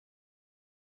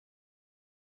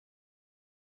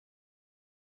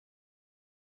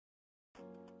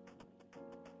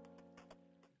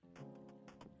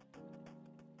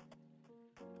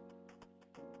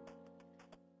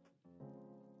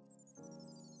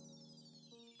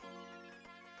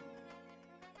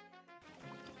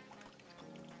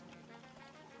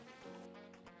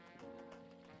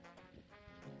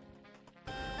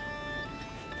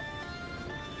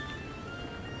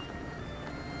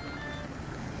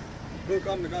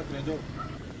Kama nikaa kuna job.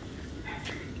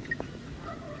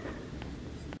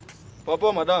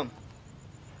 Popo madam.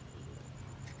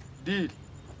 Deal.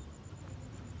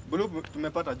 Bulu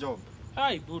tumepata job.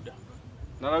 Hai buda.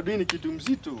 Narudi ni kitu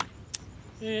mzito.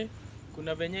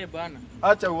 Kuna venye bana.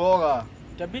 Acha uoga.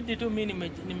 Itabidi tu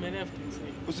mimi nimeleft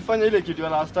msee. Usifanye ile kitu ya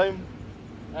last time.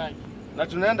 Hai. Na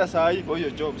tunaenda saa hii kwa hiyo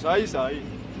job. Saa hii.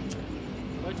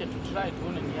 Wacha tu try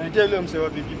tuone ni Nitie yule msee wa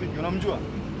pikipiki, unamjua?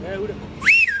 ule.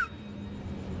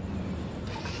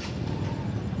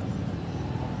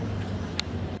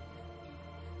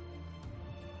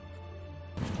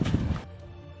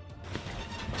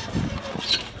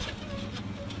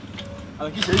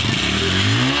 Hakikisha hivi.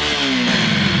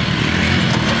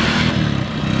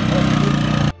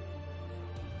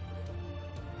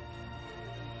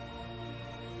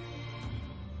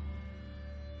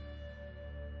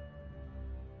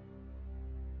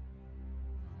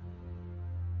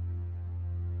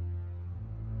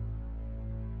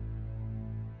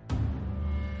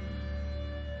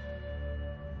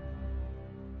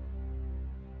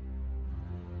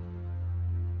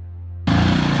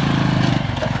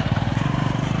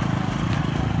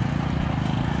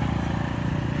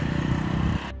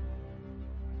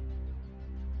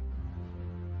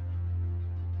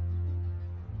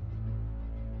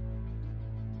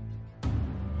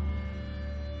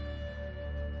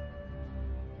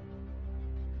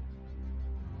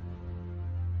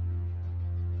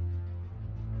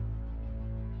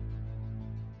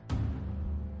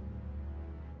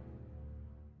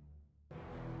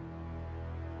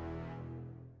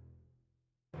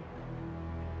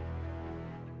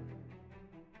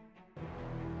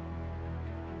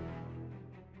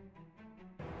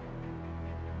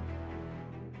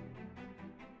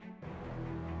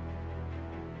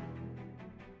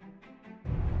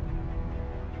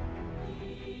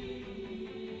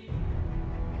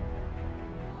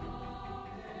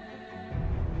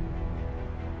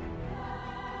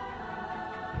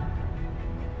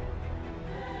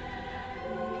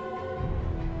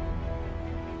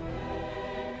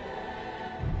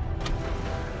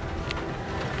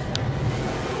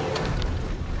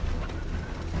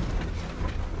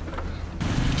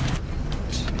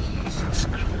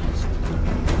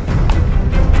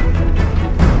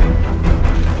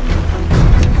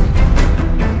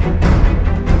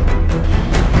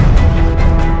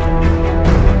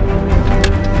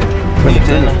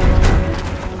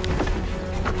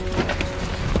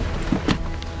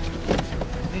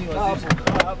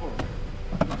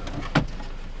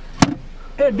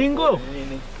 Dingo.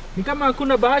 Ni kama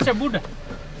hakuna bahasha buda.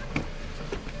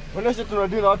 Wanasema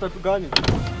tunadili na watu gani?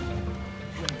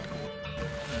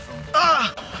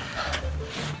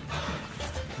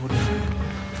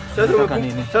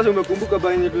 Sasa umekumbuka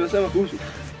baini tunasema kuhusu.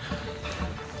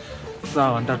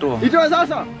 Sawa, nitatoa. Itoa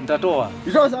sasa. Nitatoa.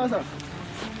 Itoa sasa.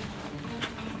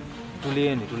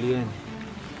 Tulieni.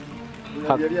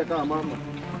 Unaangalia kama mama.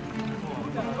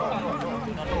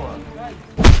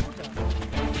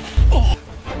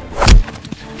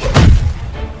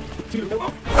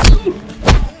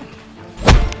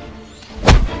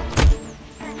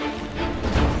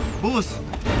 Boss,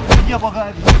 ingia kwa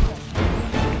gari.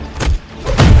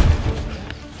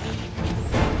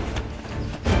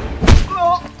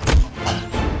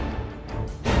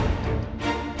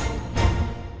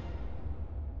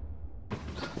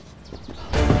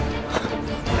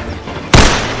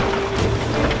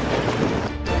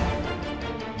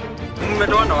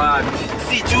 Mmetoana wapi?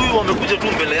 Sijui wamekuja tu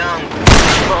mbele yangu.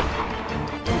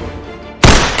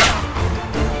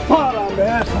 Para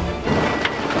mbele.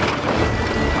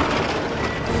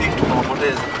 Sisi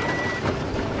tunawapoteza.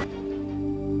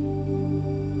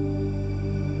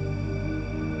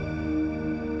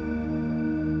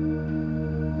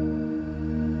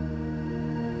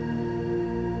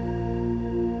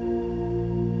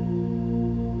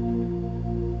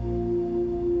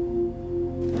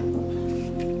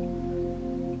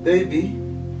 Baby,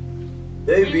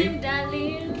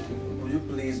 darling. would you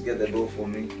please get the door for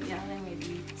me? Yeah, let me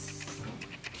do it.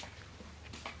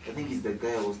 I think it's the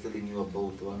guy I was telling you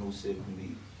about, the one who saved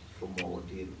me from our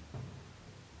ordeal.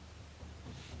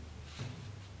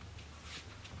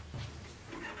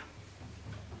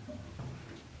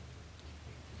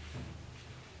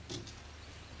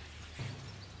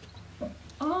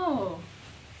 Oh,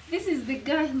 this is the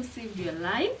guy who saved your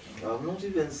life? I've not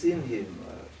even seen him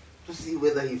to see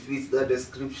whether he fits that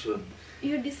description.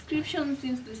 Your description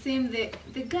seems the same.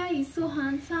 The guy is so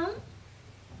handsome.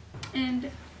 And,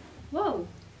 wow.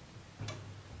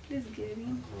 Please get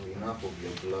in. Oh, enough of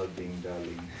your blabbing,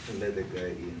 darling. Let the guy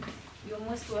in. You're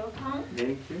most welcome.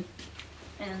 Thank you.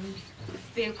 And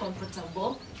feel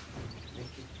comfortable.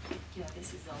 Yeah,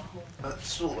 this is our home.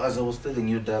 So, as I was telling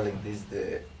you, darling, this is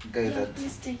the guy Yeah, that...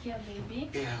 please take care, baby.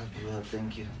 Yeah, I'll be well,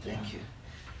 thank you, thank you.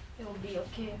 You'll be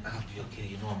okay. I'll be okay,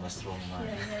 you know I'm a strong man.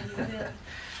 Yeah, you will.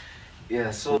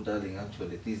 Yeah, so, darling,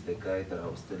 actually, this is the guy that I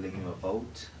was telling you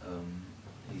about.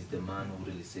 He's the man who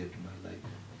really saved my life.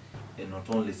 And not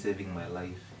only saving my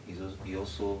life, he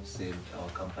also saved our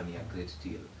company a great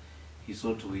deal. He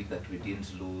saw to it that we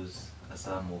didn't lose a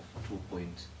sum of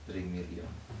 2.3 million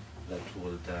that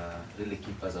would really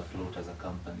keep us afloat as a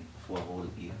company for a whole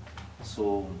year.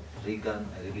 So, Regan,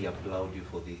 I really applaud you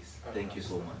for this. Thank you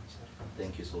so much.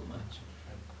 Thank you so much.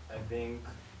 I think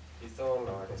it's all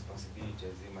our responsibility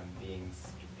as human beings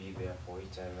to be there for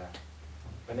each other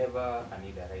whenever a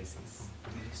need arises.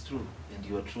 It is true, and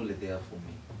you are truly there for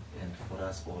me and for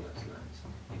us all at large,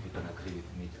 if you can agree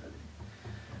with me, darling.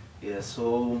 Yeah,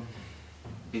 so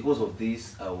because of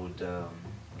this, I would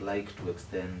like to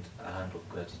extend a hand of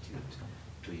gratitude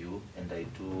to you, and I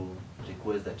do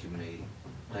request that you may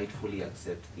rightfully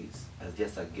accept this as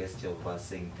just a gesture of us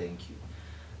saying thank you.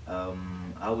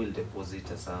 I will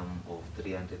deposit a sum of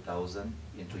 300,000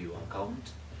 into your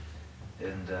account,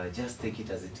 and just take it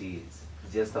as it is.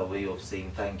 It's just a way of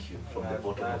saying thank you from the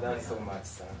bottom of my heart. That's so much,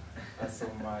 sir. That's so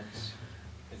much.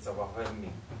 It's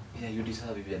overwhelming. Yeah, you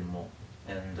deserve even more.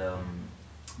 And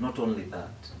not only that,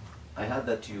 I heard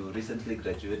that you recently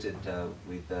graduated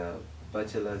with a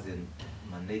bachelor's in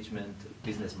management,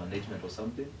 business management or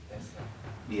something. Yes, sir.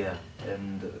 Yeah,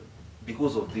 and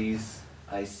because of this,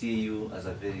 I see you as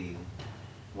a very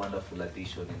wonderful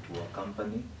addition into our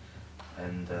company,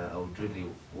 and I would really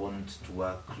want to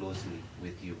work closely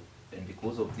with you. And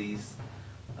because of this,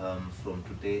 from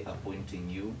today appointing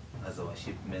you as our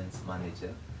shipments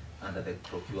manager under the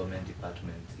procurement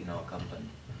department in our company.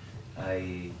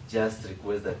 I just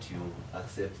request that you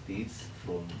accept this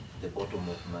from the bottom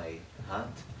of my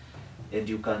heart, and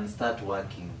you can start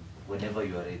working whenever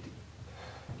you are ready,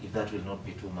 if that will not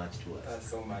be too much to us. That's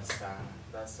so much, sir.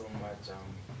 That's so much.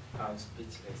 I'm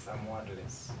speechless. I'm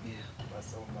wordless. Yeah.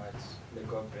 That's so much. May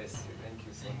God bless you. Thank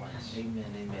you so much.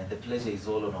 Amen, amen. The pleasure is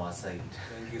all on our side.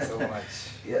 Thank you so much.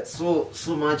 Yeah,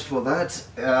 so much for that.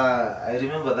 I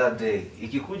remember that day.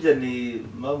 Ikikuja ni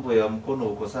mambo ya mkono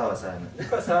uko sawa sana.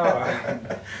 Uko sawa.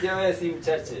 Yeah, wewe si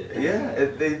mchache. Yeah,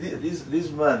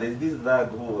 this man, this dog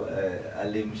who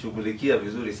alimshughulikia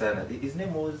vizuri sana. His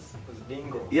name was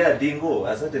Dingo. Yeah, Dingo.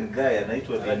 A certain guy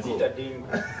anaitwa Dingo. Dingo.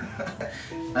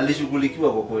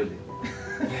 Alishughulikiwa kwa kweli.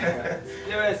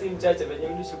 Yeah, wewe si mchache venye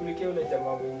ulishughulikia ule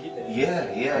jamaa mwingine.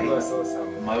 Yeah. You are so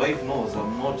awesome. My wife knows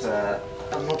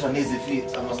I'm not an easy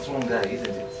fit. I'm a strong guy, isn't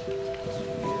it?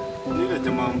 Yule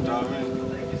jamaa mtawe.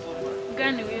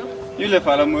 Gani huyo? Yule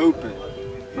fala mweupe.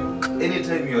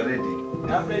 Anytime you're ready.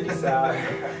 I'm ready, sir.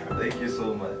 Thank you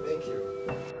so much. Thank you.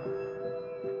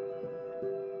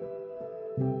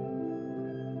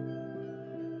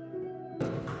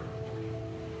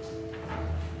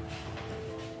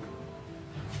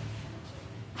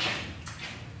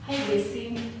 Hi,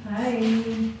 Bessie. Hi.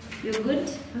 You're good?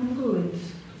 I'm good.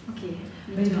 Okay.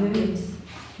 By the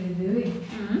way,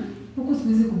 huku siku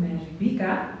hizi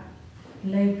kumeharibika.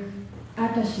 Like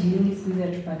hata shilingi siku hizi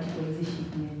hatupati kwa hizi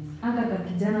shipments. Hata ka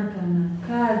kijana kana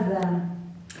kaza.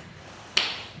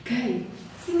 Kai,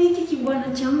 si ni hiki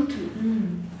kibwana cha mtu.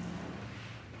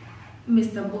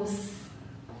 Mr. Boss,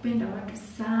 kupenda watu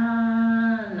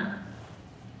sana.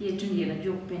 Yeye tu ndiye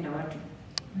anajua kupenda watu.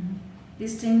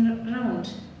 This time round,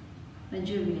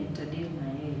 najua vile nitadili na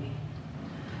yeye.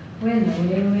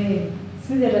 Wewe,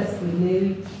 siwezi hata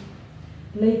sikuelewi.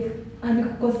 Like,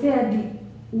 anikukosea hadi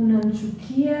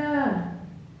unamchukia.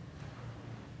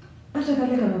 Hata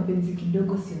kale kama mapenzi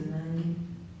kidogo sionangi.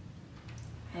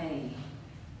 Hey.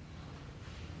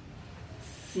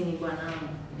 Sini bwanangu.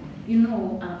 You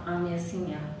know, I'm your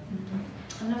senior.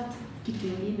 Alafu kitu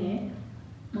kingine,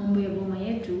 mambo ya boma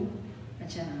yetu,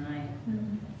 achana nayo.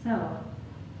 Sawa?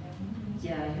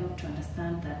 Yeah, you have to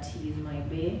understand that he is my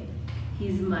bae,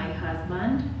 he's my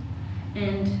husband,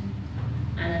 and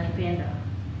ananipenda.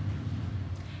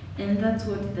 And that's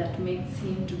that makes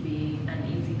him to be an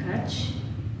easy catch.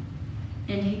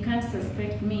 And he can't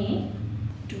suspect me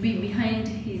to be behind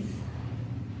his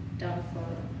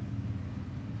downfall.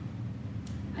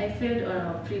 I failed on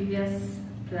our previous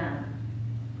plan.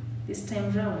 This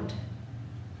time round,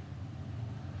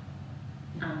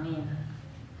 Amen.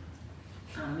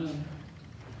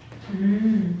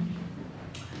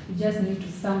 You just need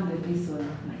to sound this one,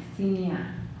 my senior.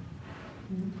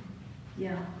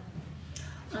 Yeah,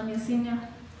 I'm your senior,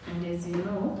 and as you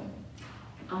know,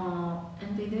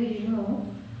 and by the way, you know,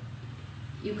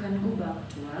 you can go back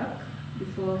to work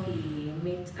before he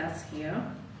meets us here,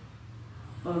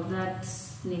 or of that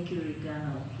sneaky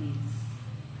Regan of his.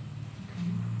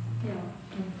 Yeah.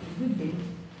 Good day.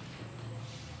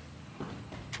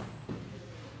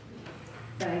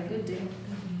 Bye, good day.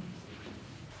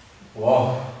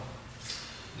 Wow,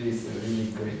 this is a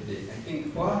really great day. I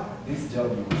think, wow, this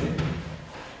job you take,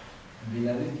 been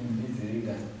a little busy,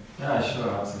 Regan. Yeah, sure,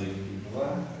 absolutely.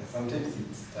 Well, sometimes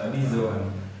it's A busy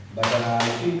one. but I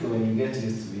think when you get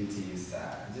used to it, it's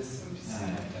just busy.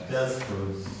 That's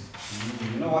close.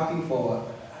 You know, working for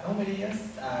how many years?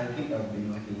 I think I've been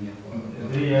working here for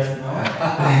 3 years now.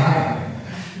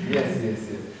 yes.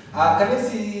 Can I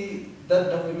see that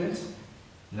document?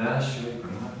 Yeah, sure, you can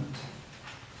have it.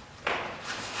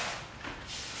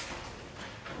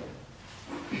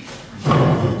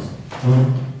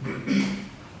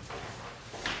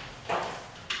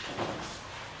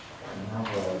 Have a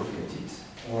look at it.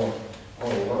 Wow,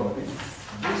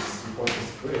 this report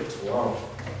is great. Wow.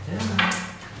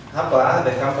 Hapa,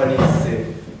 the company is safe.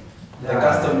 The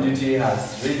custom duty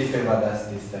has really favored us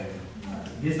this time.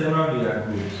 This time around we are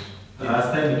good.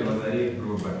 Last time it was a real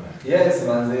problem. Yes,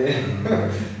 manze.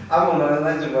 I'm on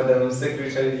another Madam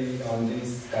Secretary on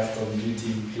this custom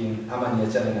duty thing. I'm on your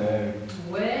channel.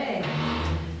 Well,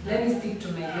 let me stick to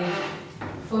my lane.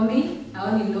 For me, I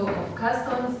only know of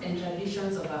customs and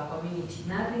traditions of our community.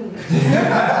 Nothing else.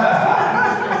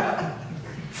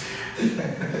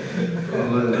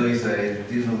 Well, Louis, I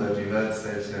didn't know that you had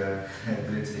such a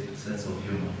great sense of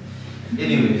humor.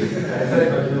 Anyway,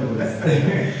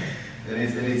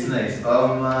 it's nice.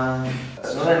 Naona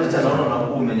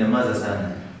umenyamaza sana.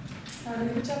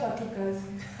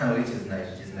 Which is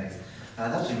nice.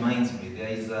 That reminds me,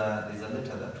 there's a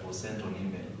letter that was sent on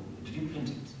email. Did you print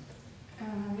it?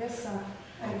 Yes, sir.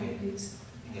 I read it. I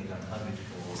think I can have it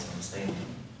for some signing.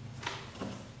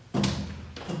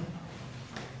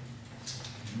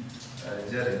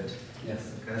 Jared. Yes.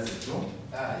 Kazi tu.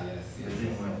 Yes. You're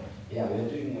doing well. Yeah, we're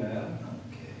doing well.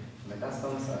 Okay. The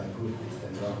customs are good this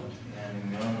time round. Yeah,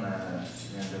 nimeona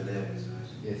inaendelea vizuri.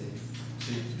 Yes.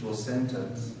 It was sent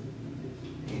at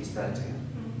 8:30.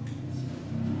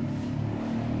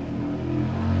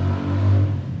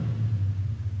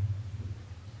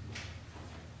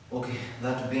 Okay,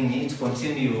 that being it,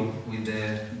 continue with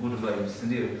the good vibes,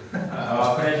 ndio?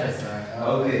 Our pleasure, sir.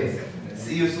 Okay,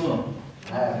 see you soon.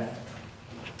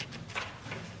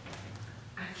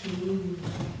 Akili.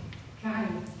 Kai.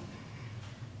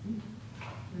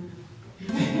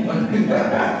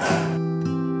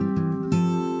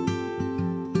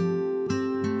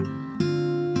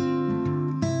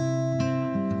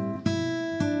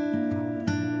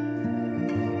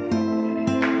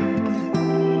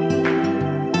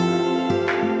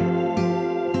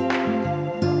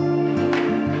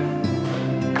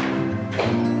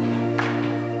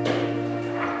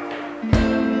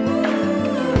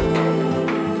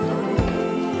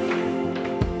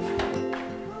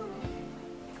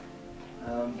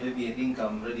 Baby, I think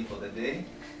I'm ready for the day.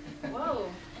 Wow,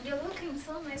 and you're looking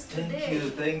so nice Thank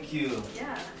today. you.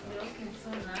 Yeah, you're looking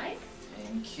so nice.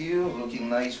 Thank you, looking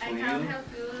nice for I you. can help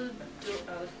you do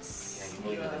out you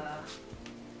know your... you're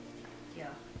Yeah,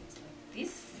 it's like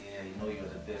this. Yeah, you know you're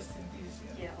the best in this.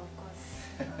 Yeah, of course,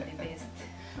 I'm the best.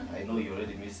 I know you're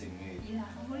already missing me. Yeah,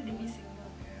 I'm already missing you.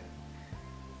 Yeah.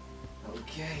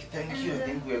 Okay, thank you. I And,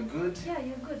 think we're good. Yeah,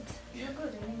 you're good. You're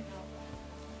good. I think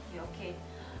you're okay.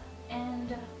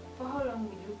 And for how long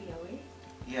will you be away?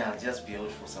 Yeah, I'll just be out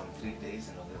for some 3 days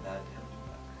and after that I'll be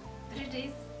back. 3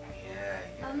 days? Yeah.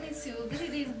 I'll miss you. 3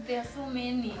 days, there are so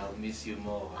many. I'll miss you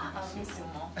more. I'll miss you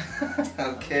more.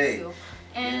 Okay. I'll miss you.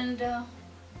 And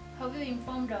have you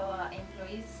informed our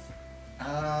employees?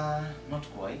 Not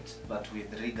quite, but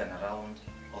with Regan around,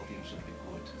 all things should be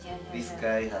good. Yeah, This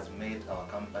guy has made our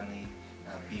company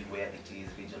be where it is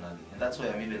regionally, and that's why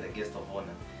I'm even the guest of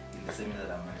honor in the seminar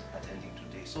that I'm attending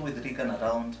today. So with Regan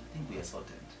around, I think we are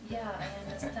sorted. Yeah, I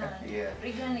understand. Yeah.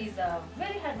 Regan is a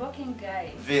very hardworking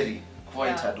guy. Very,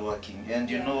 quite Yeah. hardworking. And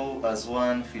you Yeah. know, as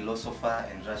one philosopher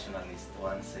and rationalist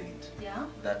once said, Yeah?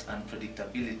 that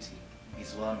unpredictability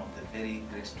is one of the very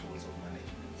great tools of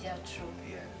management. Yeah, true.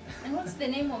 Yeah. And what's the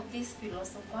name of this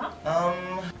philosopher?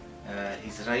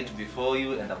 He's right before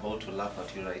you and about to laugh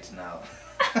at you right now.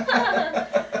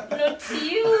 Not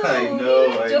you. I know,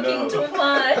 You're I joking know. too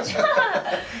much.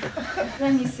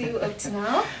 Let me see you out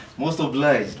now. Most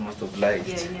obliged, most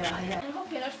obliged. Yeah. I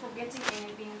hope you're not forgetting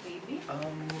anything, baby.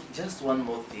 Just one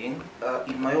more thing.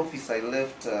 In my office, I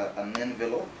left an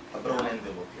envelope, a brown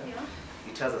envelope. Yeah?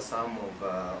 It has a sum of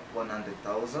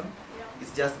 100,000.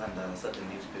 It's just under a certain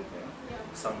newspaper.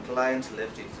 Some clients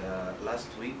left it last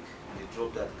week. They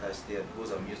dropped that cash there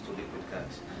because I'm used to liquid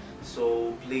cash.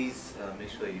 So please make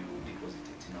sure you deposit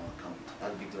it in our account.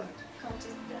 I'll be glad.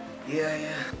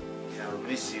 Yeah. I'll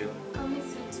miss you. I'll miss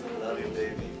you too. Love you,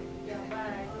 baby. Yeah,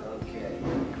 bye. Okay.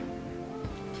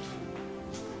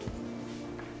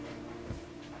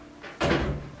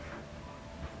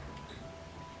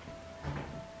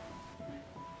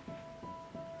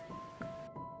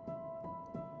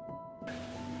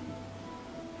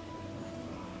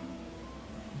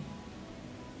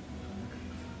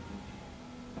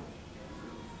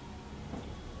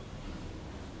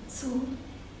 So,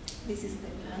 this is the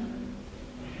plan.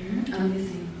 I'm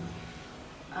listening.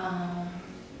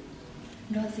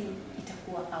 Ndozi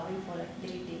itakuwa away for like 3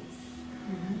 days.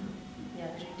 Yeah,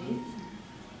 3 days.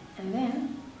 And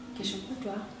then, kesho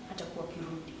kutwa atakuwa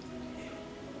kirudi.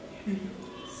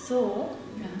 So,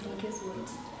 guess what?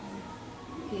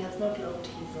 He has not locked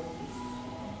his office.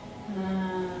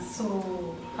 So,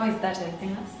 how is that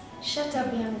helping us? Shut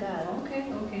up, young girl. Okay.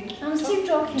 I'm still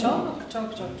talking.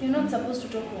 Talk. You're not supposed to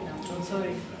talk when I'm talking. I'm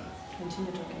sorry.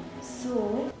 Continue talking.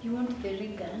 So, you want the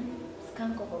Regan,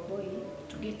 skunk of a boy,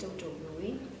 to get out of your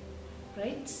way,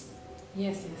 right?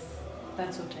 Yes.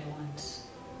 That's what I want.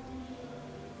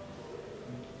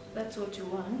 That's what you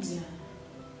want? Yeah.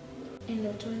 And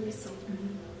not only so,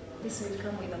 this will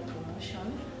come with a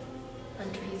promotion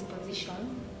and to his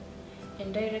position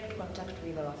and direct contact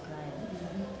with our clients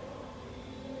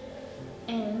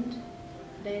and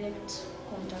direct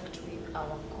contact with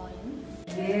our coins.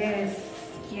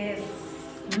 Yes.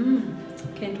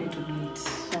 Can't wait to do it.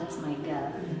 That's my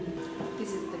girl.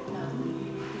 This is the plan.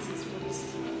 This is what is.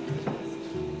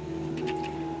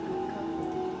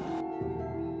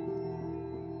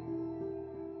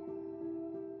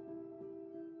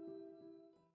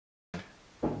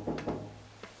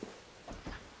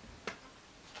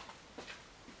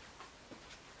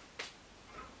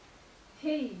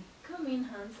 Hey, come in,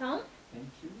 handsome.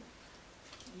 Thank you.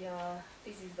 Yeah,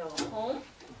 this is our home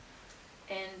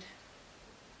and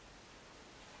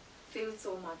feel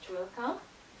so much welcome.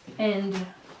 And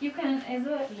you can as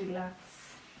well relax.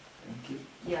 Thank you.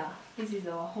 Yeah, this is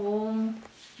our home.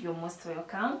 You're most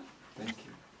welcome Thank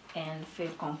you. and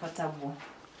feel comfortable.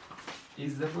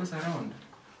 Is the boss around?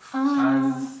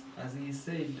 As he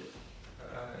said,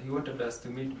 he wanted us to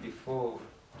meet before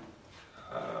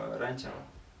lunch hour.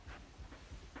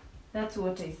 That's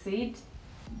what I said,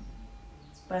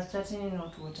 but certainly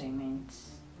not what I meant.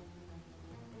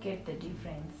 Get the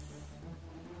difference.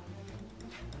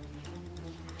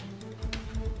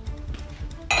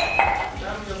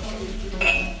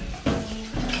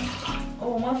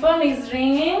 Oh, my phone is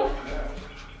ringing.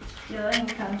 Yeah, let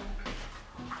me come.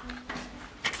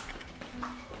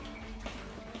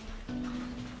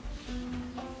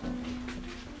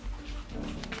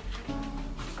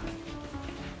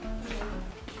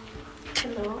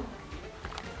 Hello.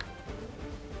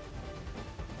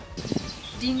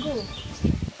 Dingo,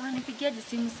 nipigiaje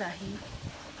simu sahi?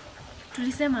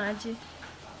 Tulisema aje?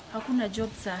 Hakuna job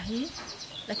sahi,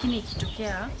 lakini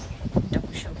ikitokea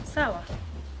nitakushow. Sawa?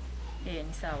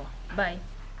 Ni sawa. Bye.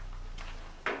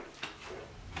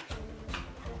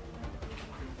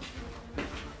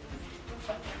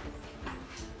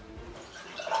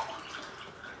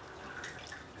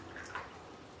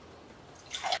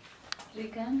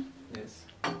 Regan? Yes.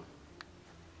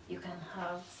 You can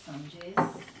have some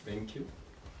juice. Thank you.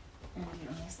 And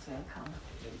you're most welcome.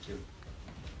 Thank you.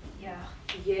 Yeah.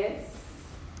 Yes.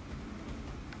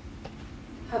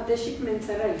 Have the shipments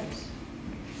arrived?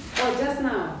 Oh, just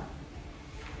now.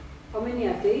 How many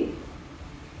are they?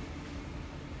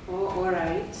 Oh, all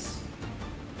right.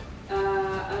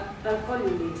 I'll call you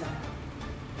later.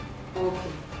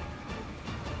 Okay.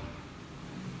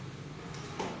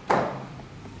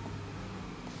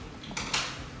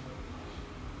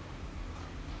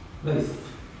 Lois,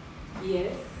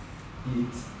 Yes.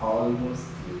 it's almost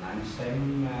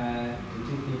lunchtime. Don't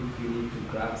you think we need to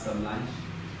grab some lunch?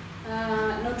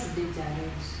 Not today,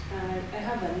 Jared. I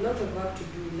have a lot of work to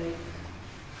do. Like,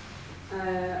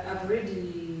 I've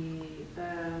already,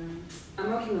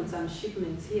 I'm working on some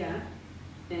shipments here,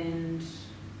 and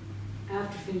I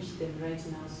have to finish them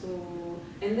right now. So,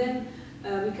 and then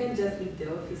we can't just leave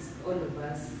the office, all of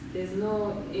us. There's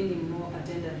no any more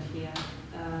attendant here.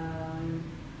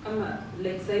 Kama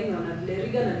like sahi naona vile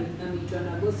Regan ameitwa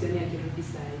na boss yoni akirudi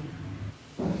sahi.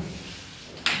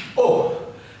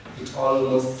 Oh, it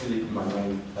almost slipped my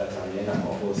mind that I'm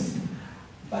my boss.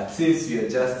 But since we are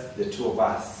just the two of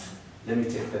us, let me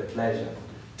take the pleasure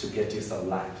to get you some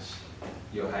lunch,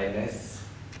 Your Highness.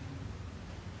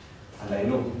 And I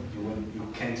know you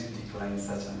can't decline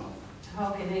such an offer.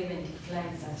 How can I even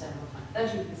decline such an offer?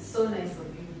 That would be so nice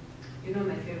of you. You know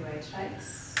my favorite, right?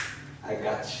 I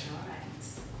got you. All right.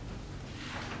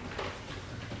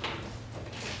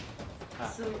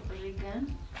 So,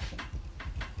 Regan,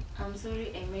 I'm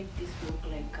sorry I made this look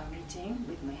like a meeting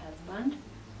with my husband,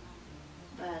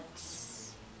 but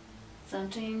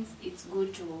sometimes it's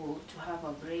good to have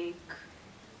a break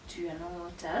to your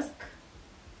normal task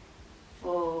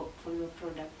for your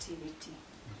productivity.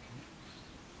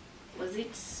 Was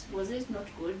it not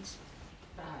good?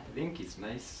 I think it's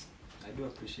nice. I do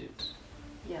appreciate.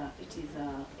 Yeah, it is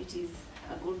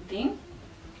a good thing,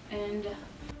 and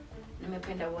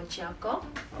nimependa watch yako.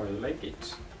 Oh, you like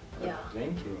it? Yeah.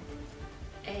 Thank you.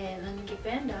 Na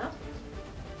ningependa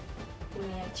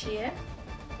uniachie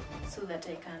so that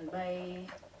I can buy.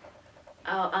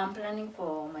 I'm planning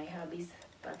for my hubby's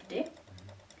birthday.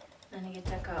 Na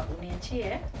ningetaka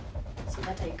uniachie so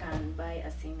that I can buy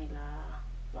a similar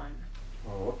one.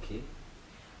 Oh, okay.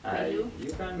 Will you?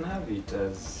 You can have it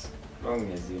as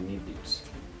long as you need it.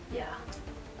 Yeah.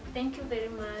 Thank you very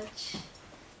much.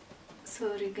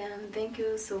 So Regan, thank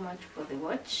you so much for the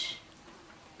watch.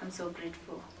 I'm so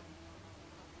grateful.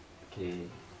 Okay,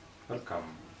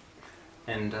 welcome.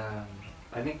 And I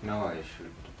think now I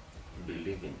should be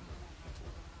leaving.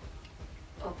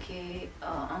 Okay,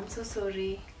 I'm so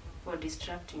sorry for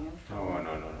distracting you. No.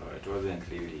 It wasn't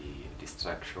really a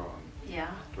distraction.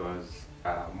 Yeah. It was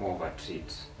more of a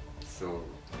treat. So,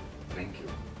 thank you.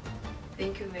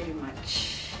 Thank you very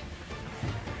much.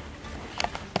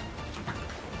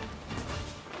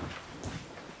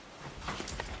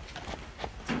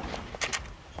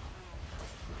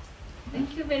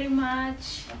 Thank you very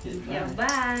much. Okay, bye. Yeah,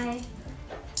 bye.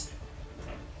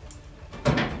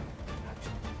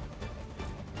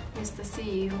 Mr.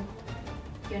 CEO,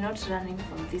 you're not running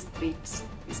from this bit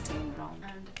this time round.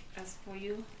 And as for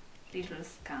you, little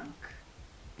skunk,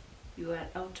 you are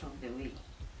out of the way.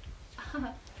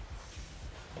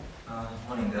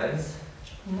 Morning, guys.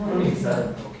 Morning,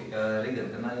 sir. Okay, Regan,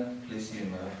 can I place you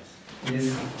in my office? Yes,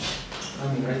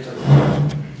 I'm right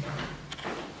away.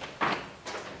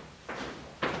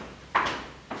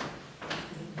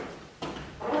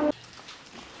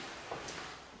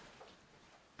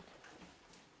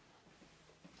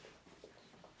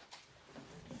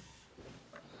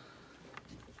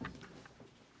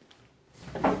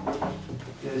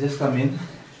 Yeah, just come in.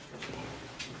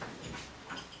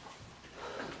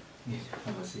 Yeah,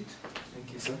 have a seat.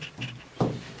 Thank you, sir.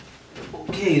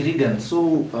 Okay, Regan,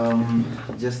 so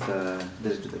just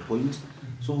direct to the point.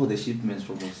 So how are the shipments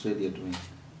from Australia doing?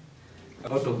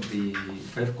 Out of the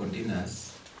 5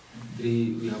 containers,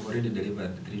 3 we have already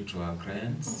delivered 3 to our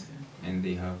clients, and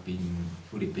they have been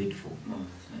fully paid for. Oh,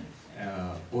 that's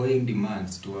nice. Owing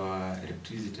demands to our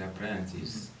electricity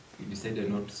appliances, we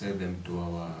decided not to sell them to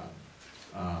our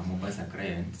Mombasa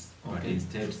clients, but Okay.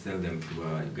 instead sell them to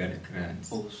our Uganda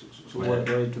clients. Oh, so why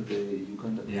to the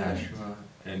Uganda? Yeah, sure.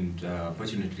 And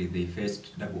fortunately, they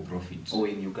faced double profit. Oh,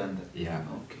 in Uganda? Yeah.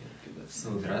 Okay, that's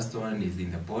So the last one is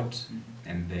in the port,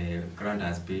 and the client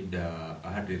has paid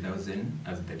 100,000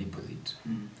 as the deposit.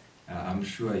 I'm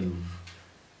sure you've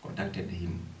contacted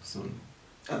him soon.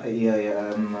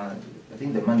 Yeah. I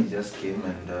think the money just came,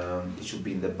 and it should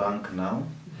be in the bank now.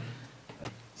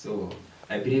 So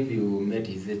I believe you met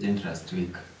his agent last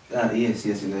week. Yes,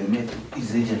 I met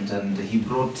his agent, and he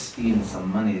brought in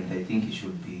some money, and I think it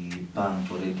should be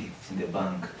banked already. It's in the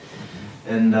bank.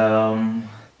 And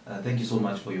thank you so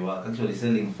much for your work. Actually,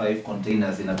 selling 5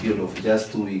 containers in a period of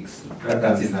just 2 weeks.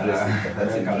 That's impressive.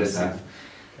 That's impressive.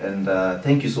 And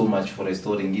thank you so much for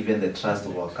restoring even the trust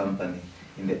of our company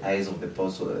in the eyes of the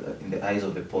Ports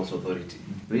Authority.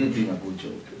 Really doing a good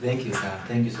job. Thank you, sir.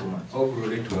 Thank you so much. All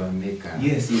glory to our Maker.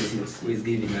 Yes. Who is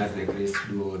giving us the grace to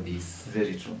do all this.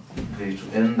 Very true. Very true.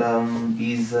 And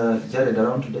is Jared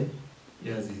around today?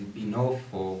 Yes, he's been off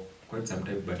for quite some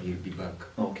time, but he'll be back.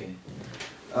 Okay.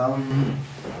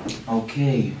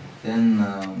 Okay. Then.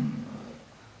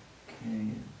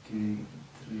 Okay. 300,000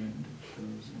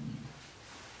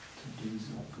 2 days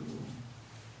ago.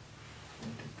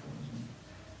 40,000.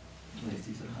 Where is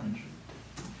this 100?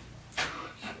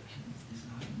 Is this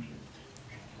 100?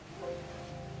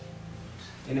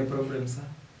 Any problem, sir?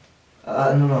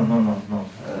 No.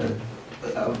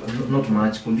 Not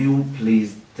much. Could you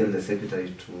please tell the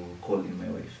secretary to call in my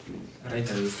wife, please?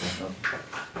 Right away, sir.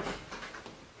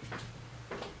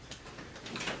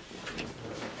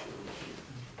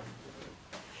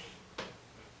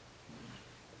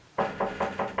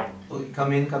 Okay,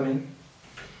 Come in, come in.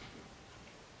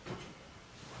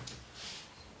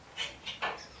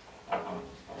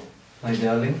 My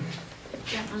darling.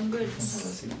 Yeah, I'm good. Have a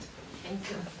seat. Thank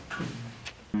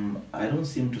you. I don't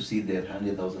seem to see the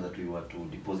 100,000 that we were to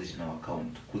deposit in our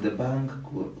account. Could the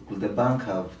bank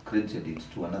have credited it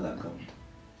to another account?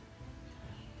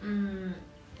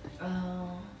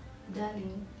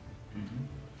 Darling,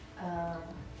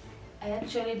 I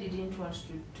actually didn't want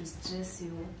to stress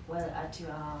you while at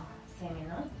your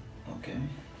seminar. Okay.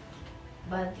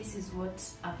 But this is what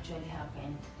actually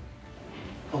happened.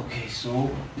 Okay, so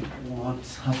what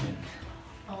happened?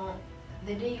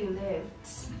 The day you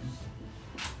left,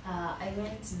 I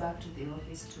went back to the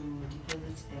office to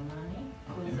deposit the money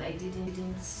because I didn't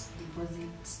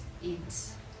deposit it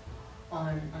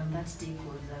on that day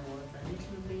because I was a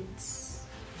little bit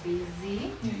busy.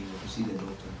 Yeah, you were to see the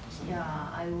doctor. Yeah,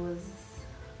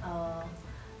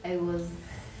 I was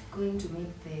going to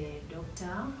meet the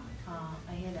doctor.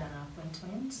 I had an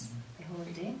appointment the whole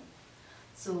day,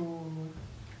 so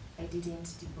I didn't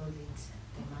deposit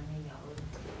the money the whole day.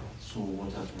 So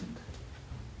what happened?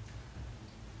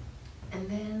 And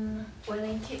then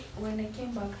when I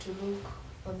came back to look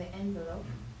for the envelope,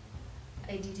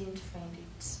 I didn't find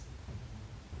it.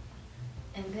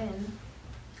 And then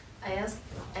I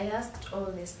asked all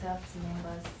the staff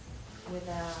members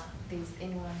whether there's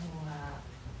anyone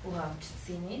who have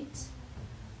seen it,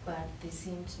 but they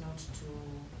seemed not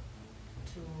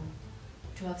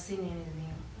to have seen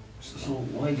anything. So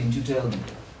why didn't you tell me?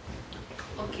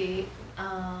 Okay,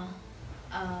 I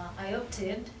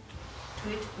opted to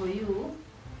wait for you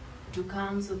to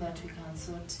come so that we can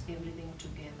sort everything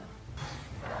together.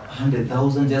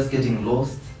 100,000 just getting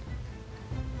lost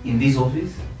in this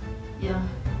office? Yeah.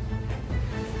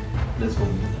 Let's go.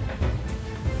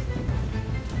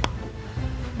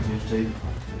 You take.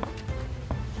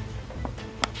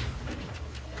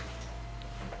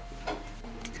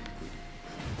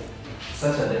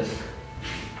 Search a desk.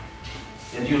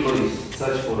 And you, Lois,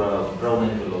 search for a brown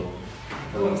envelope.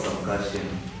 There was some cash in.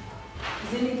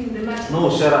 Is anything the matter? No,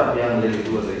 shut up, young lady.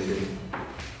 Do as I say.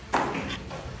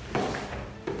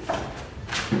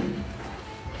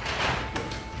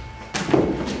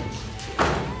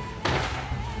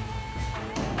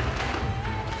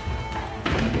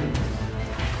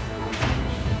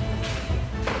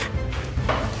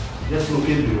 Just look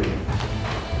everywhere.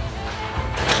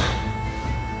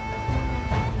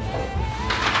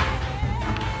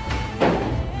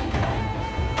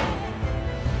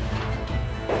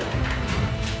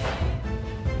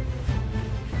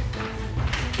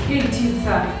 Here it is,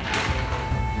 sir.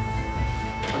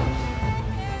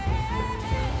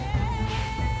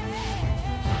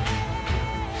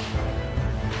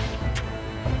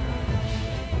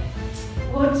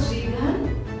 What, Regan?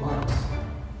 What?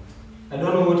 I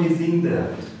don't know what is in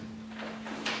there.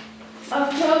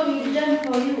 After all we've done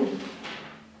for you.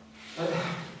 I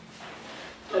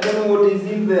don't know what is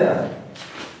in there.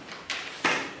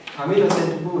 I'm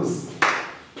innocent, boss.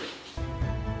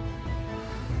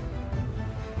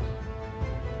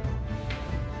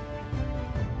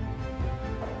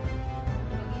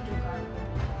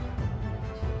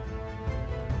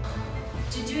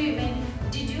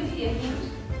 Did you hear him?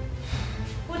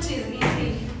 What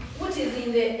is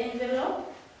in the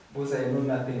envelope? Boss, I know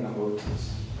nothing about it.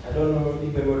 I don't know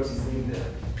even what is in there.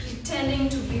 Pretending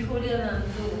to be holier than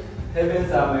thou.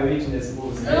 Heavens are my witness,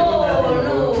 boss. I know nothing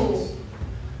about No. it.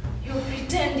 You're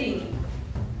pretending.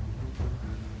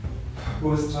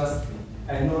 Boss, trust me.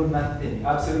 I know nothing,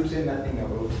 absolutely nothing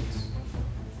about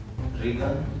it.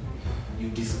 Regan, you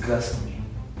disgust me.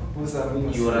 Boss, I'm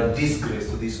innocent. You are a disgrace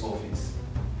to this office.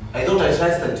 I thought I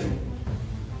trusted you.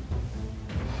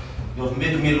 You have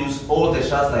made me lose all the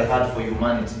trust I had for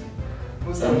humanity.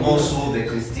 Boss, And I'm more innocent. so the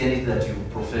Christianity that you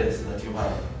profess, that you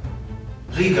have.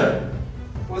 Regan,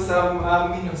 Boss,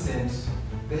 I'm innocent.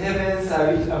 The heavens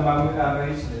are my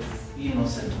witness.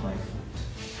 innocent my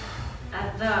foot.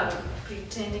 At thou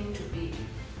pretending to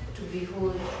be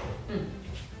holy.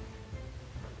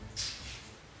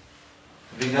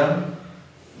 Regan,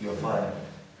 you're fired.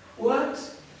 What?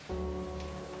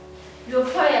 You're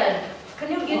fired.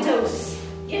 Can you get out?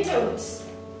 Get out.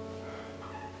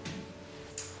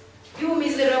 You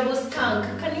miserable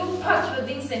skunk. Can you pack your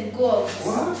things and go out?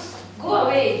 What? Go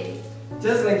away.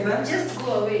 Just like that? Just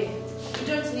go away. We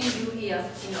don't need you here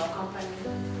in our company.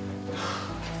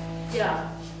 Yeah.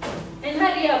 And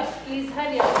hurry up, please,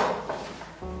 hurry up.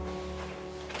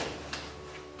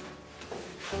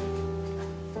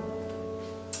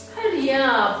 Hurry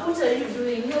up. What are you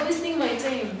doing? You're wasting my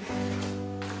time.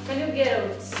 Can you get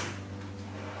out?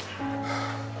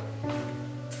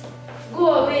 Go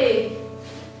away.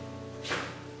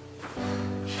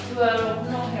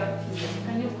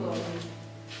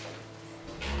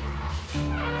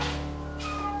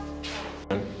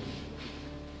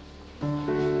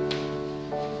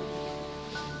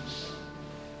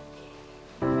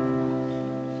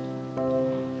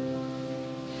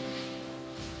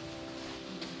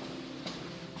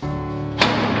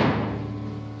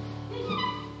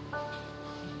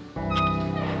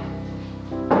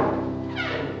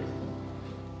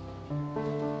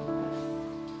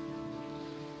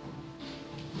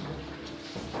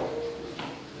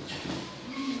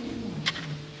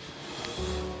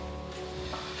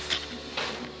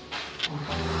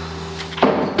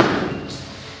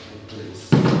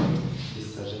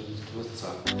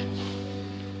 up?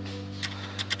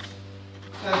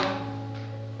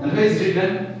 And where is Rick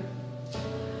then?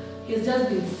 He's just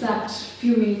been sacked a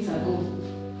few minutes ago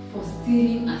for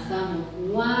stealing a sum of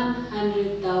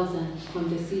 100,000 from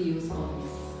the CEO's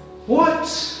office. What?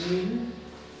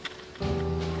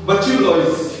 But you,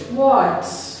 Lois. What?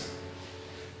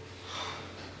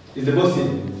 Is the boss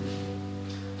in?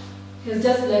 He's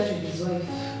just left with his wife.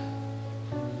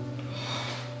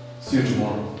 See you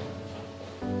tomorrow.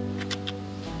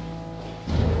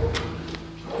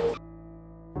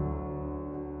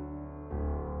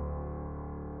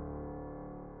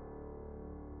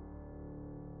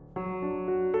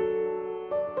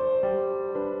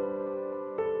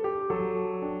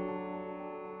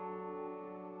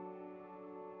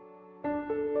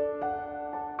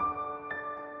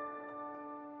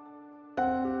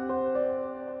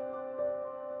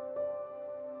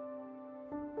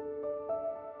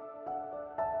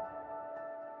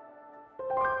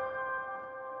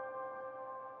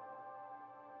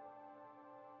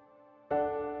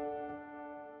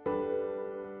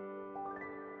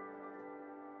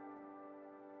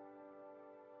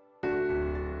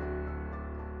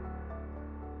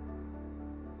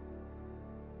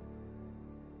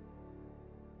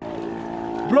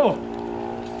 Bro,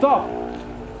 stop.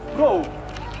 Bro,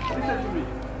 listen to me.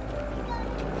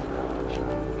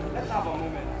 Let's have a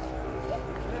moment.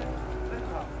 Let's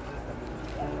have just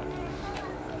a moment.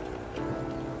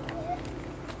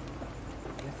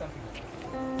 There's something.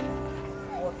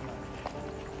 What now?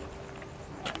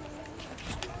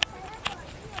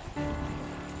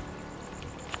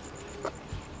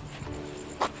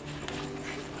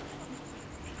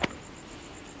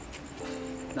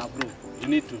 Now, bro, you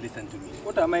need to listen to me.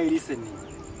 What am I listening?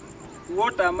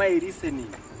 What am I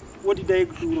listening? What did I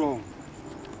do wrong?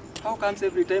 How comes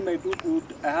every time I do good,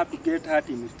 I have to get hurt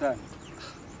in return?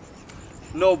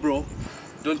 No, bro,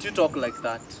 don't you talk like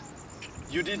that.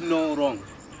 You did no wrong,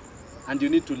 and you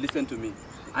need to listen to me.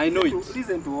 I know it.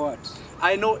 Listen to what?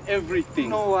 I know everything.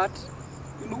 You know what?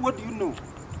 You know what do you know?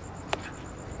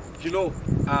 You know,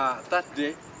 that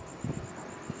day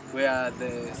where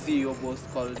the CEO boss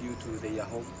called you to their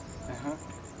home,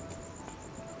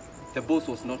 the boss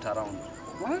was not around.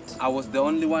 What? I was the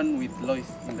only one with Lois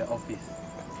in the office.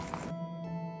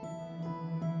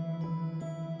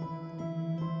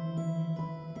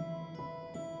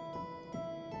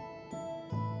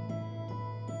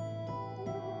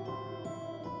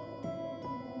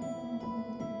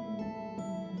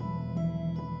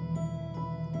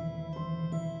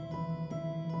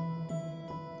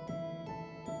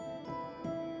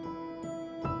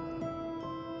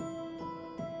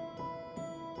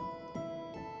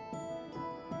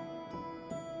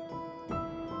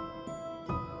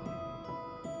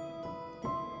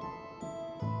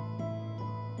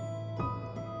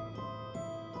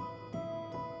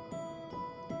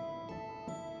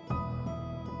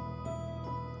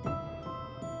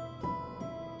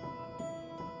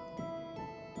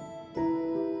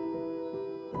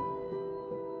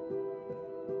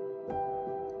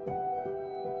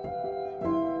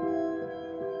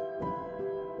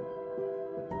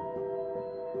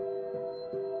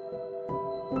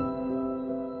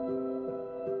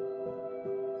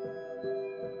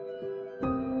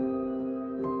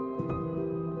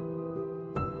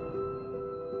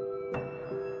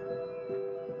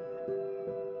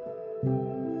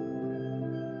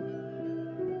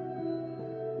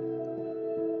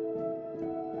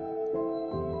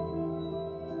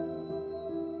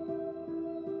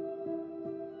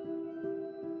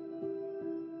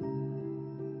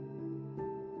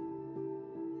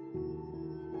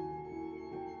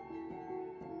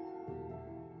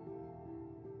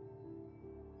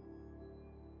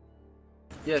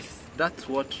 Yes, that's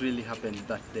what really happened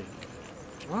that day.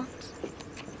 What?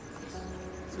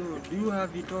 So, do you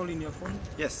have it all in your phone?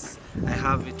 Yes, I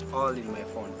have it all in my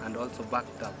phone and also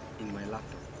backed up in my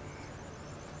laptop.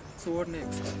 So what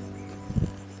next?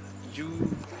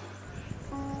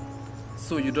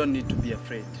 So you don't need to be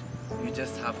afraid. You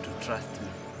just have to trust me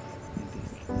in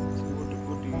this. So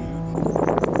what do you do?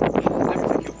 Let me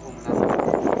take you home now.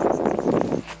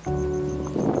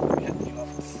 You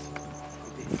have this.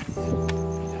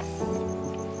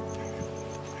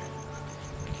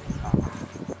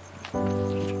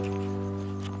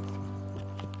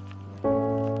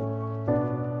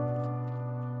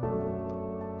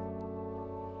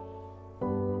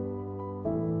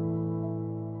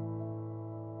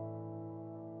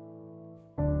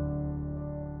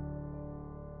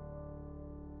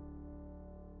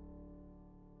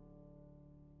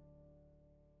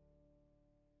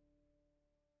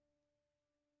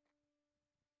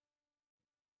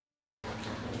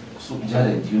 So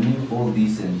Jared, you knew all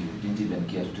this and you didn't even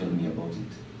care to tell me about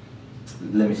it.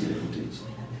 Let me see the footage.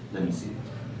 Let me see it.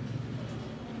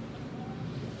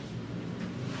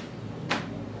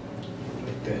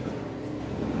 Right there.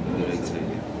 The right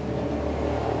side.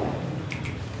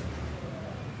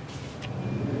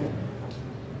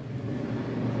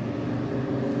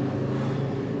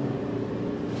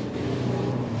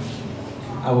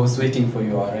 I was waiting for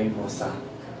your arrival, sir.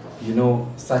 You know,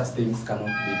 such things cannot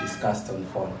be discussed on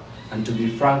phone. And to be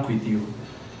frank with you,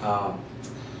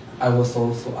 I was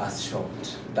also as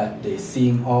shocked that day,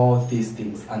 seeing all these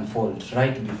things unfold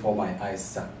right before my eyes,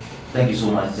 sir. Thank you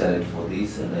so much, Jared, for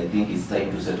this, and I think it's time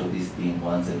to settle this thing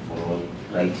once and for all,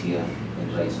 right here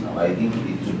and right now. I think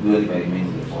it would be well if I remain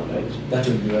in the phone, right? That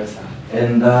will be well, sir.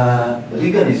 And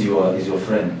Regan is your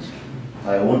friend.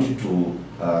 I want you to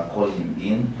call him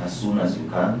in as soon as you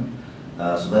can,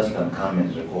 so that he can come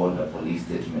and record a police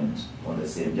statement on the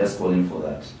same. Just call him for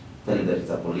that. Tell him that it's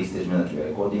a police statement that we are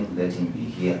recording. Let him be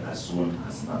here as soon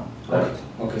as now. Right?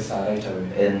 Okay, sir, right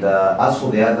away. And as for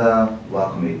the other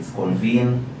workmates,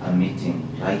 convene a meeting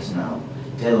right now.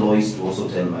 Tell Lois to also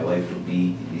tell my wife to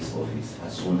be in this office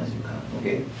as soon as you can.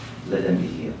 Okay? Let them be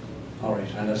here. All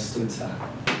right, understood, sir.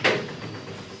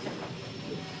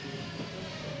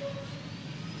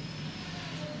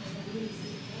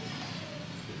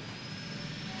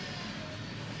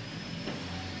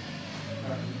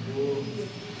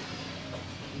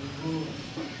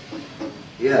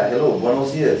 Yeah, hello,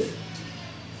 buenos días.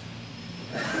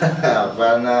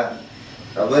 Hapana,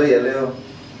 habari ya leo.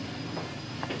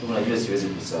 Unajua siwezi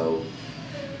kusahau.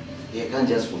 I can't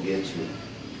just forget you.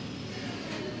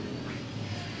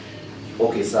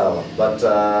 Okay, sawa. But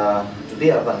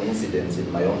today I have an incident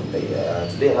in my own.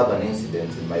 Today I have an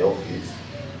incident in my office.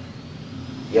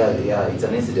 Yeah, it's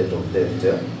an incident of theft.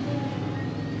 Yeah?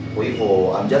 Kwa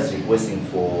hivyo, I'm just requesting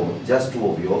for just 2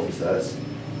 of your officers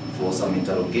for some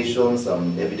interrogations,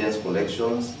 some evidence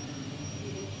collections,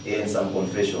 and some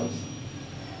confessions.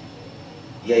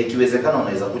 Yeah, ikiwezekana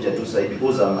unaweza kuja tu sasa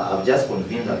because I've just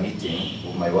convened a meeting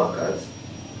of my workers.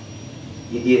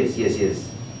 Yes.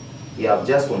 Yeah, I've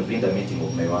just convened a meeting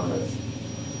of my workers.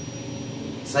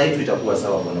 Sasa hivi itakuwa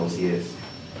sawa bwana usies.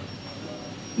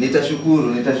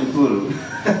 Nitashukuru.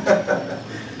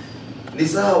 Ni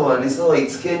sawa,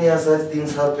 it's Kenya, such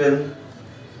things happen.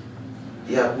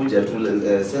 Yeah, kuja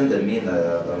to send them in,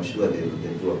 I'm sure they'll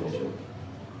do a good job.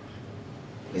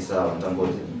 Ni sawa,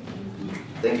 mtangoje.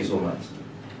 Thank you so much.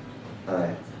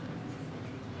 Bye.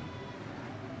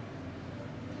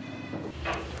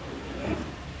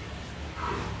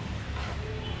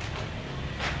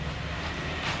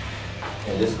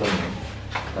 Yeah, just come in.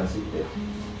 Can sit there.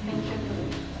 Thank you.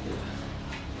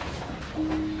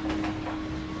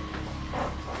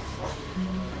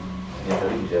 Yeah,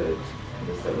 karibu Jared.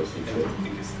 Just have a seat there.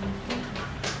 Thank you, sir.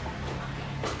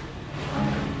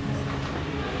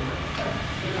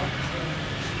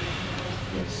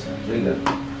 Yes, Regan.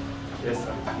 Yes,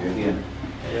 sir. You're here.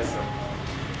 Yes, sir.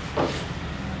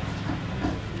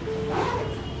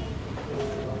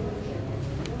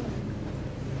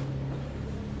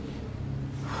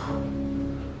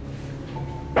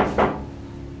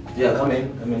 Yeah, come in.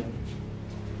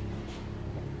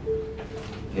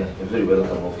 Yeah, you're very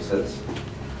welcome, officers.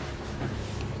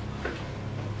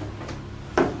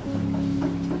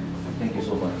 Thank you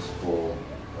so much for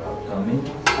coming.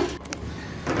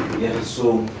 Yeah,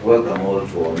 so welcome all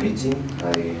to our meeting.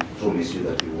 I promise you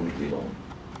that we won't be long.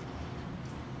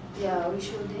 Yeah, we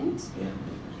shouldn't. Yeah.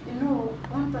 You know,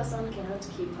 one person cannot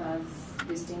keep us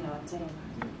wasting our time.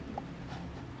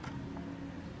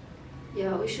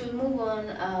 Yeah, we should move on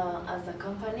as a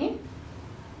company,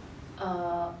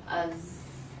 and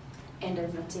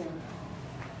as a team.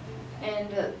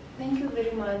 And thank you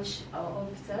very much, our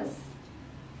officers,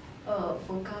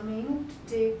 for coming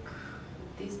to take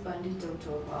this bandit out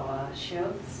of our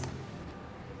shelves.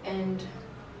 And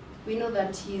we know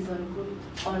that he's on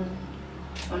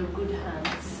good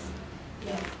hands.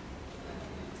 Yeah.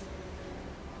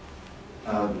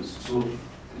 So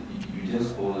you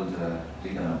just called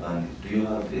Regan a bandit. Do you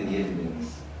have any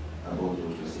evidence about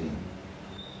what you're saying?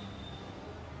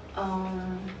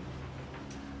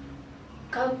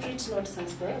 Culprit, not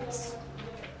suspects.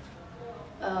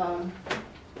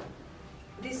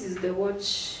 This is the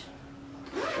watch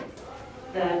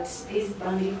that this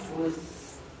bandit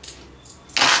was.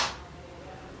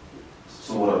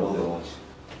 So what about the watch?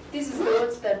 This is the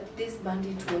watch that this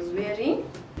bandit was wearing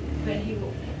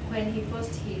when he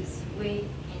forced his way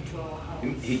into our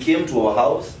house. He came to our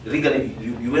house? Regan,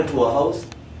 you went to our house?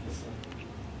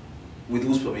 With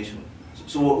whose permission?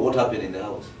 So what happened in the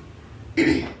house?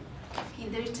 He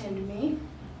threatened me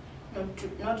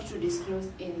not to disclose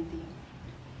anything.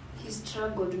 He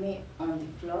struggled me on the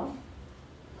floor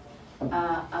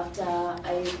after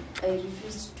I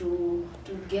refused to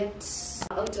get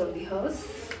out of the house,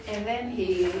 and then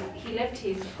he left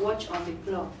his watch on the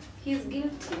floor. He's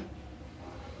guilty.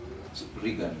 So,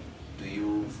 Regan, do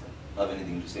you have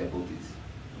anything to say about this?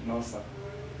 No, sir.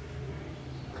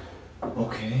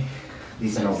 Okay.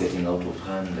 This is now getting out of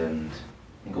hand, and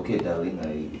I think, okay,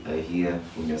 darling, I hear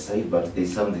from your side, but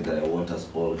there's something that I want us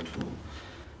all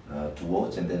to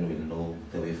watch, and then we'll know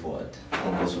the way forward. I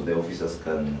think also the officers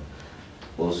can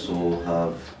also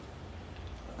have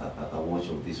a watch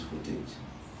of this footage.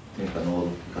 I think we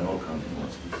can all come and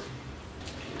watch this.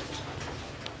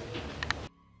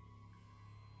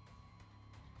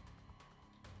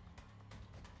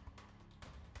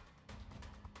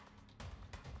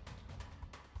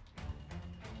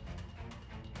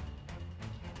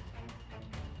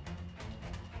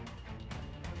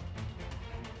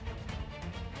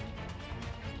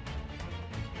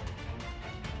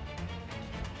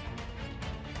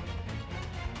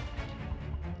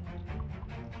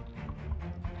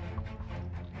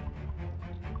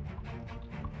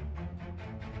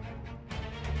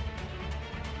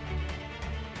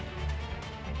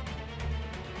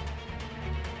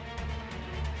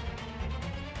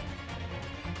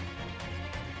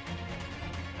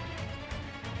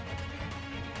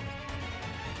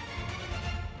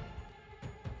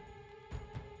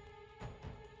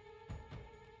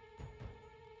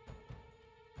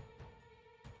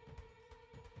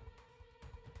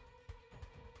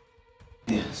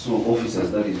 Yeah, so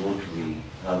officers, that is what we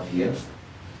have here.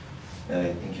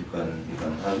 I think you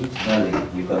can have it. Now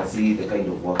you can see the kind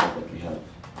of workers that we have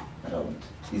around.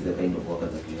 This is the kind of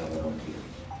workers that we have around here.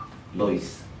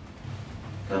 Lois,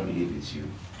 can't believe it's you.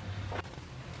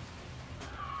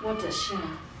 What a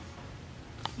shame.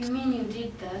 You mean you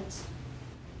did that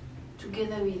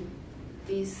together with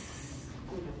this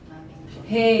good of nothing?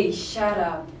 Hey, shut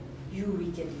up, you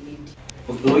wicked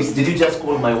lady. Lois, did you just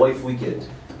call my wife wicked?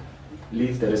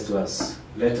 Leave the rest to us.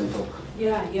 Let them talk.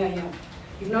 Yeah.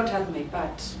 You've not had my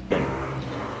part.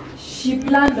 She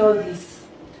planned all this.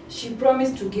 She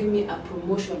promised to give me a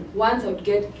promotion once I would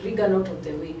get Regan out of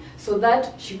the way, so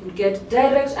that she could get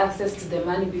direct access to the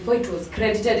money before it was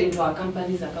credited into our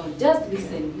company's account. Just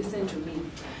listen to me.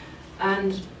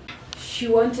 And she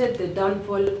wanted the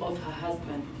downfall of her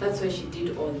husband. That's why she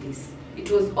did all this. It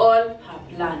was all her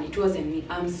plan. It wasn't me.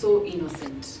 I'm so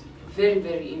innocent. Very,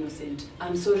 very innocent.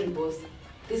 I'm sorry, boss.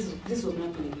 This was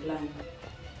not my plan.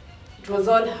 It was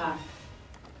all her.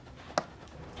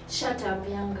 Shut up,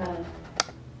 young girl.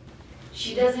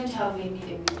 She doesn't have any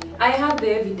evidence. I have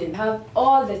the evidence. I have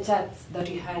all the chats that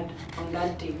we had on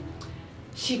that day.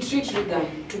 She treated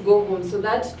Regan to go home so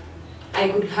that I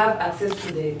could have access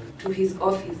to his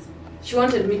office. She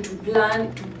wanted me to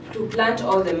plant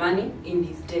all the money in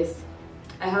his desk.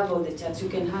 I have all the chats. You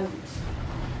can have it.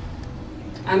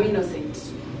 I'm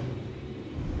innocent.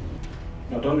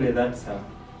 Not only that, sir,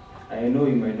 I know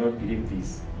you might not believe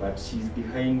this, but she's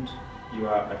behind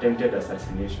your attempted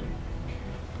assassination.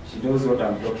 She knows what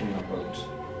I'm talking about.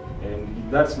 And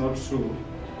if that's not true,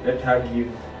 let her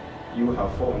give you her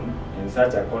phone and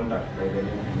search a contact by the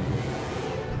name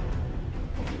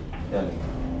Unraveled. Darling,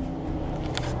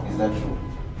 is that true?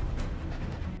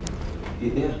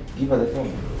 Yeah, give her the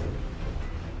phone.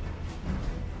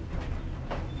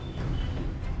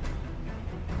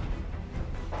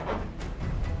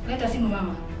 Let us see,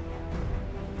 Mama.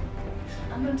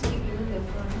 I'm not giving you the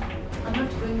phone. I'm not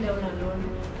going down alone.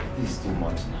 This is too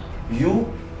much now.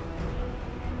 You?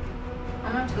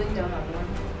 I'm not going down alone.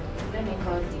 Let me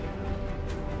call you.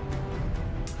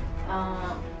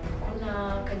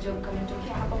 Kuna kajob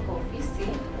kametokea hapa kwa ofisi.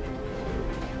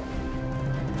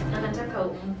 Na nataka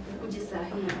ukuje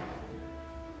sahihi.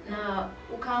 Na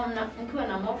ukiwa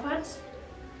na Moffat,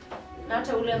 na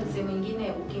hata ule mzee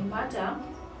mwingine ukimpata,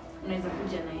 unaweza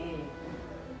kuja na yeye.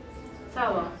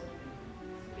 Sawa?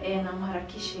 Na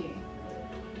mharakishe.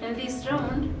 And this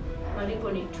round,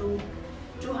 malipo ni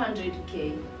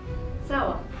 200k.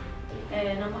 Sawa?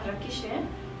 Na mharakishe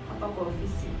hapa kwa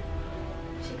ofisi.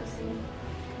 Shika simu.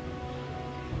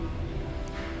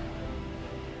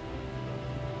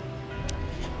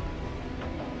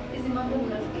 Hizi mambo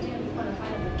unafikiria nilikuwa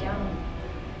nafanya peke yangu?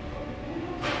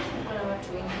 Kuna watu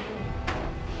wengine.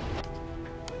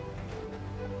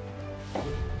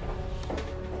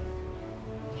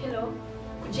 Hello,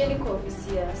 kujeni kwa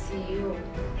ofisi ya CEO.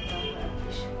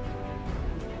 Naharakisha.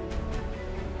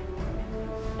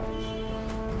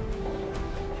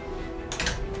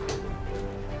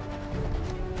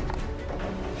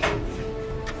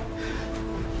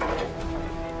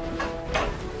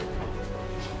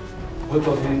 Both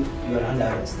of you are under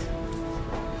arrest.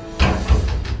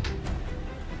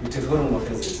 With the following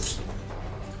offenses.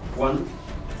 1.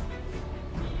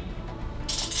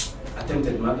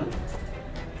 Attempted murder,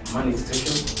 money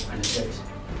extortion, and theft.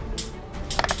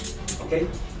 Okay?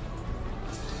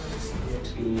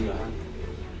 Give me your hand.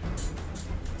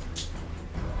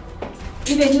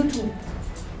 Even you too.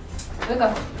 Wake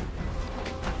up.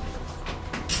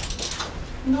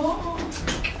 No.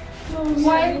 No,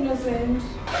 Why? I'm innocent.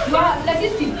 You are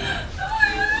resisting.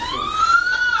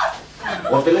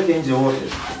 Wapeleke nje wote.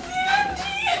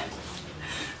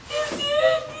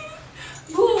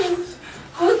 Boss,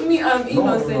 me, I'm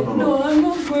innocent. No, I'm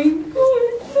not going. No.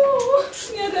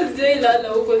 That's jail.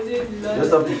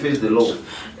 Just have to face the law.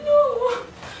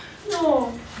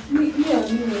 No. Me, I'm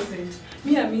innocent.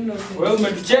 Me, I'm innocent. Wewe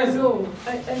umetucheza. No, I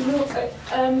know.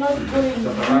 I'm not going.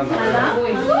 No.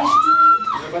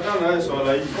 Take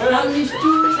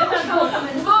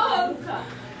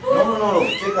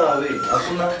her away.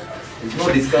 Hakuna. There's no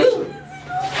discussion.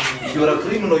 If you're a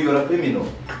criminal, you're a criminal.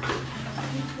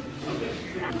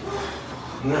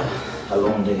 Yeah, a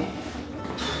long day.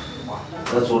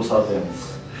 That's what happens.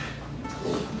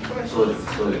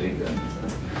 Sorry, Rika. I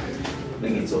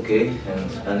think it's okay.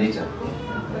 And Anita, I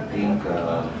think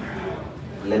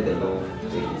let the law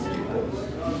take its course.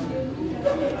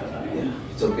 Yeah,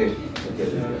 it's okay. It's okay.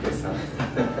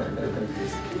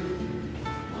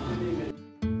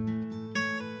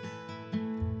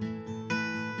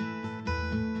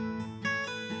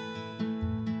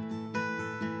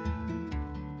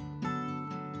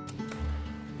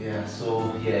 Yeah,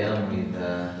 so here I am with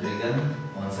Regan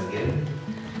once again.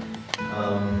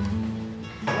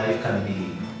 Life can be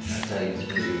very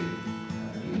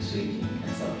intriguing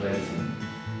and surprising.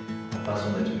 A person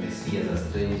that you may see as a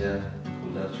stranger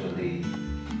could actually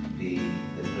be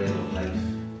the bread of life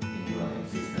in your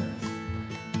existence.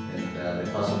 And the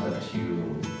person that you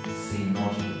see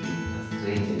not to be a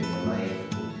stranger in your life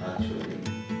could actually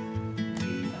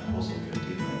be a cause of your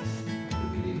difference. I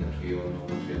believe that we all know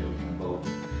what we are talking about.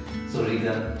 So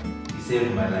Regan, he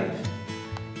saved my life,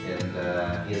 and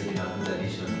he has been a good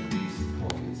addition to this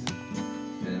office.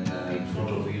 And in front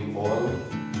of you all,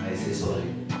 I say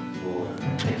sorry for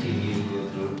making you go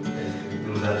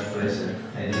through that pressure.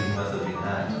 I know it must have been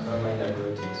hard.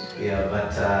 Yeah,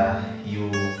 but you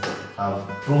have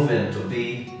proven to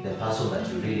be the person that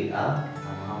you really are.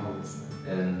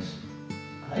 And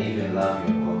I even love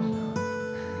your God now.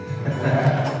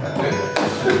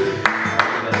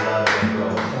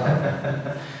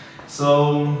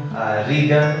 So,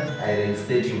 Regan, I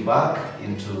reinstate you back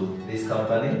into this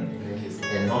company.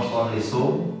 And not only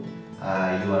so,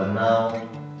 you are now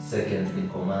second in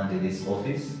command in this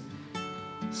office.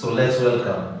 So let's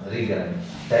welcome Regan,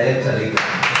 Director Regan.